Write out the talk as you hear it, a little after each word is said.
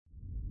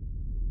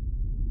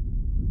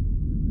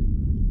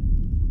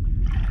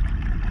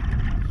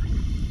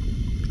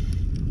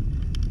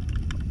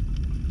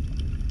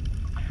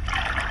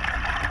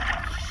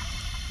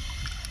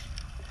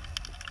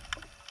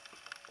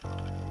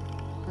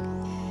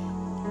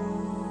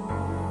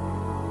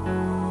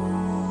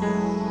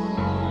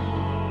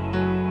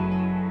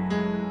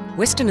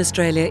Western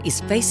Australia is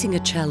facing a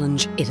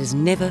challenge it has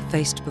never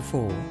faced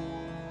before.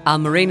 Our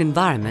marine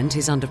environment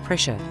is under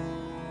pressure.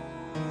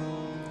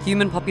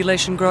 Human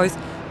population growth,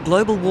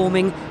 global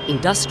warming,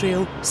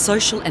 industrial,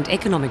 social and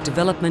economic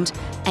development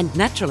and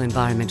natural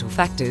environmental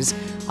factors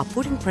are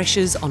putting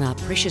pressures on our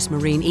precious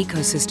marine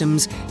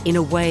ecosystems in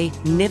a way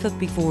never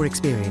before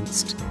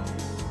experienced.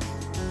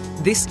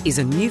 This is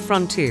a new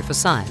frontier for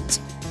science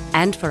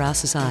and for our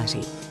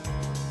society.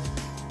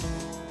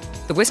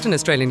 The Western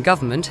Australian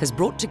Government has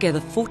brought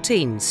together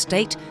 14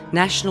 state,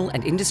 national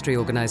and industry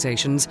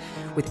organisations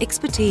with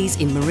expertise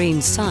in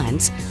marine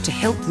science to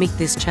help meet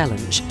this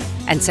challenge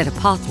and set a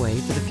pathway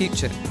for the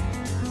future.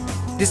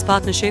 This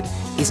partnership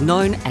is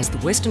known as the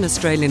Western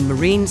Australian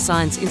Marine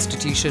Science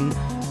Institution,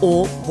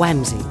 or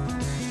WAMSI.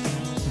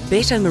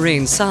 Better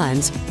marine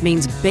science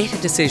means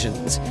better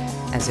decisions,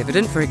 as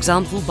evident, for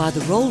example, by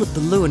the role of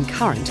the Lewin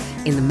Current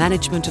in the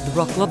management of the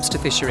rock lobster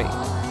fishery.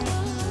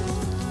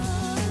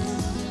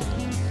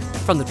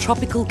 From the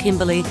tropical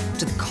Kimberley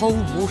to the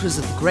cold waters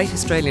of the Great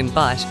Australian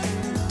Bight,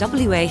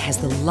 WA has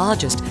the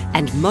largest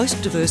and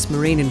most diverse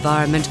marine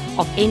environment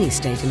of any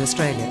state in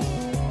Australia.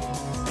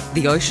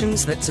 The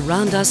oceans that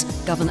surround us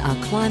govern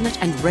our climate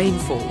and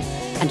rainfall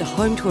and are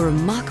home to a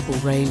remarkable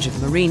range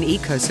of marine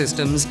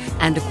ecosystems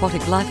and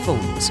aquatic life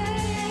forms.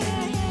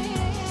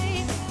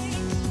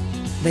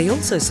 They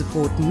also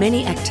support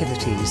many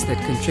activities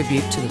that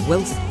contribute to the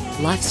wealth,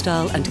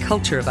 lifestyle and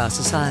culture of our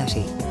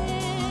society.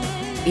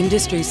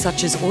 Industries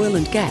such as oil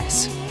and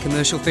gas,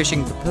 commercial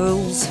fishing for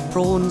pearls,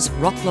 prawns,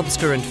 rock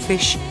lobster and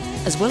fish,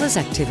 as well as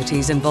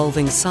activities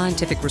involving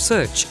scientific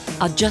research,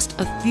 are just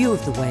a few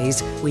of the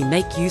ways we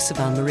make use of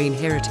our marine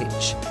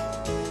heritage.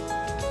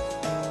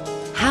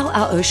 How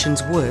our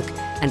oceans work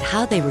and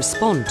how they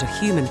respond to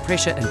human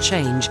pressure and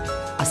change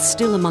are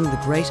still among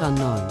the great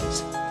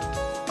unknowns.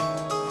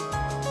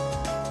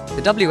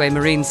 The WA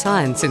Marine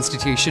Science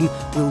Institution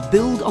will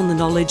build on the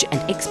knowledge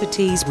and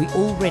expertise we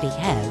already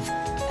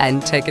have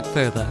and take it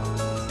further.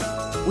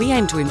 We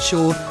aim to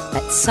ensure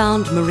that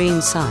sound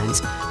marine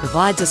science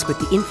provides us with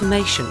the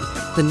information,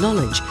 the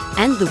knowledge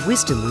and the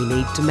wisdom we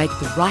need to make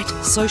the right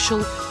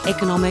social,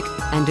 economic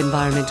and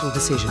environmental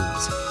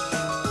decisions.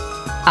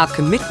 Our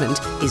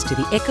commitment is to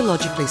the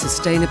ecologically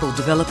sustainable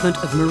development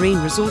of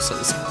marine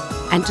resources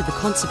and to the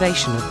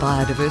conservation of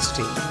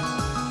biodiversity.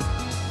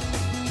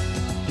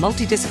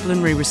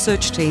 Multidisciplinary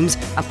research teams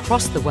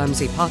across the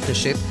WAMSI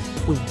partnership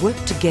will work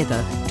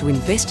together to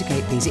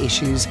investigate these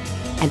issues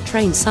and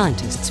train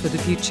scientists for the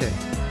future.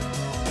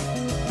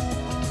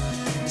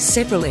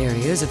 Several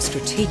areas of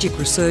strategic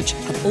research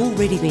have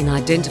already been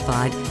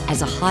identified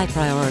as a high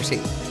priority.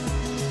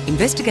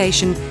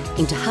 Investigation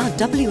into how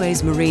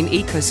WA's marine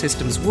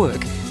ecosystems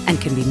work and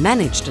can be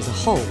managed as a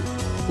whole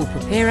will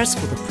prepare us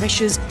for the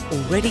pressures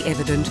already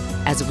evident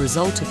as a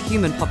result of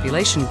human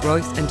population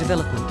growth and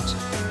development,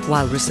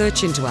 while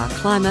research into our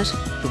climate,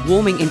 the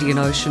warming Indian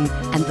Ocean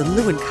and the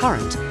Lewin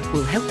Current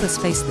will help us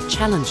face the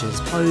challenges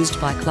posed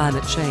by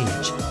climate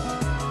change.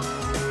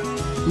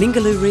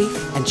 Ningaloo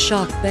Reef and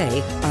Shark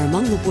Bay are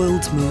among the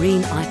world's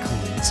marine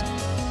icons.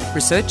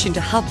 Research into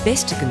how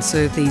best to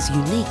conserve these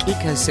unique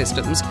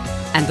ecosystems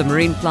and the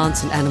marine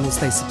plants and animals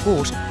they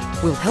support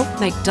will help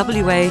make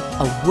WA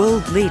a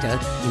world leader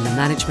in the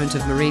management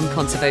of marine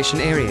conservation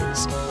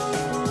areas.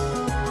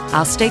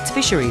 Our state's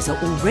fisheries are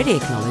already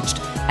acknowledged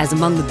as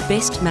among the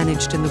best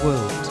managed in the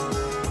world.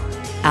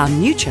 Our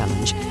new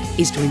challenge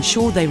is to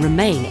ensure they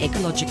remain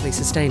ecologically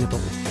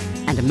sustainable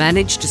and are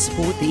managed to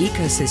support the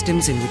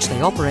ecosystems in which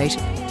they operate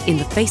in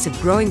the face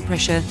of growing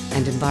pressure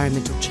and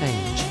environmental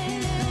change.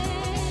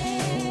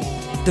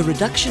 The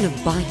reduction of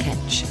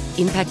bycatch,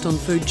 impact on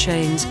food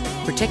chains,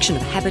 protection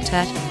of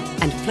habitat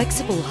and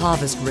flexible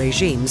harvest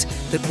regimes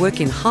that work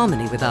in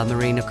harmony with our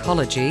marine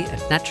ecology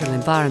and natural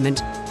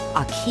environment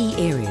are key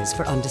areas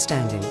for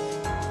understanding.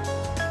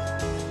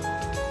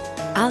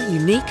 Our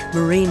unique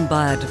marine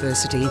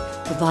biodiversity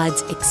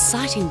provides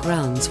exciting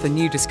grounds for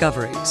new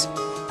discoveries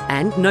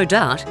and, no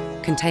doubt,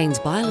 contains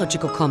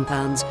biological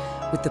compounds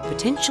with the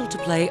potential to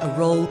play a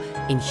role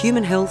in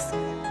human health,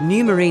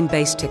 new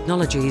marine-based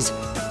technologies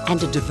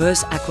and a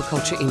diverse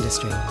aquaculture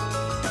industry.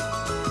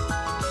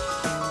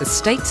 The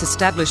state's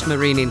established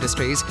marine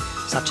industries,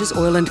 such as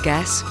oil and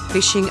gas,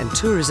 fishing and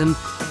tourism,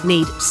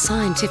 need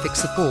scientific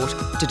support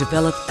to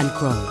develop and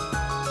grow.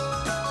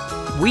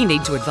 We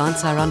need to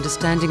advance our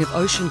understanding of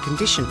ocean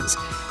conditions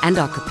and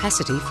our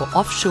capacity for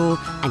offshore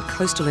and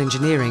coastal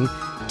engineering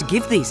to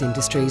give these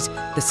industries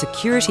the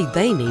security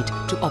they need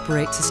to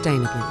operate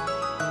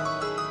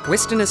sustainably.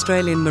 Western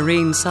Australian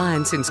Marine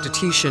Science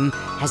Institution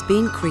has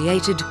been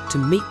created to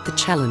meet the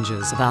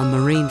challenges of our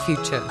marine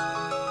future.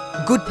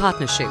 Good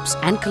partnerships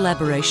and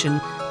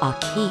collaboration are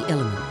key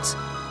elements.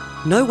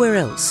 Nowhere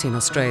else in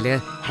Australia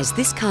has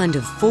this kind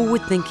of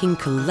forward-thinking,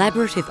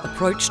 collaborative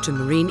approach to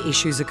marine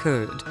issues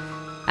occurred,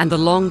 and the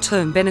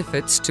long-term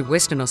benefits to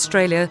Western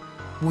Australia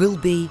will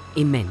be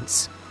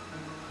immense.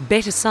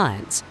 Better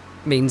science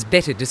means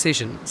better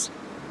decisions.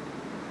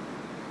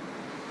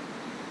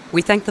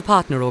 We thank the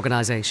partner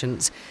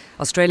organisations,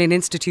 Australian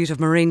Institute of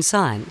Marine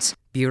Science,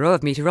 Bureau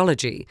of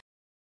Meteorology,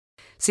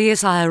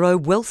 CSIRO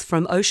Wealth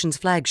from Ocean's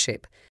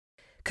Flagship,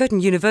 Curtin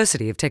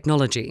University of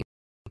Technology,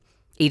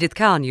 Edith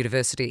Cowan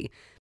University,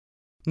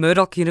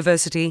 Murdoch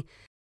University,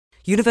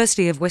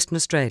 University of Western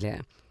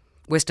Australia,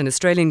 Western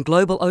Australian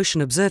Global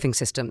Ocean Observing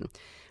System,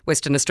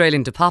 Western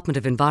Australian Department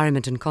of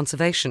Environment and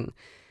Conservation,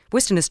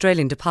 Western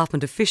Australian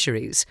Department of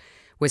Fisheries,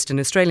 Western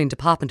Australian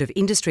Department of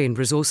Industry and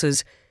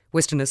Resources,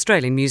 Western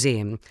Australian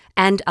Museum,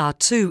 and our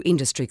two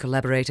industry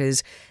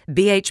collaborators,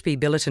 BHP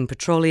Billiton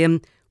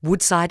Petroleum,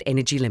 Woodside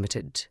Energy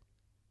Limited.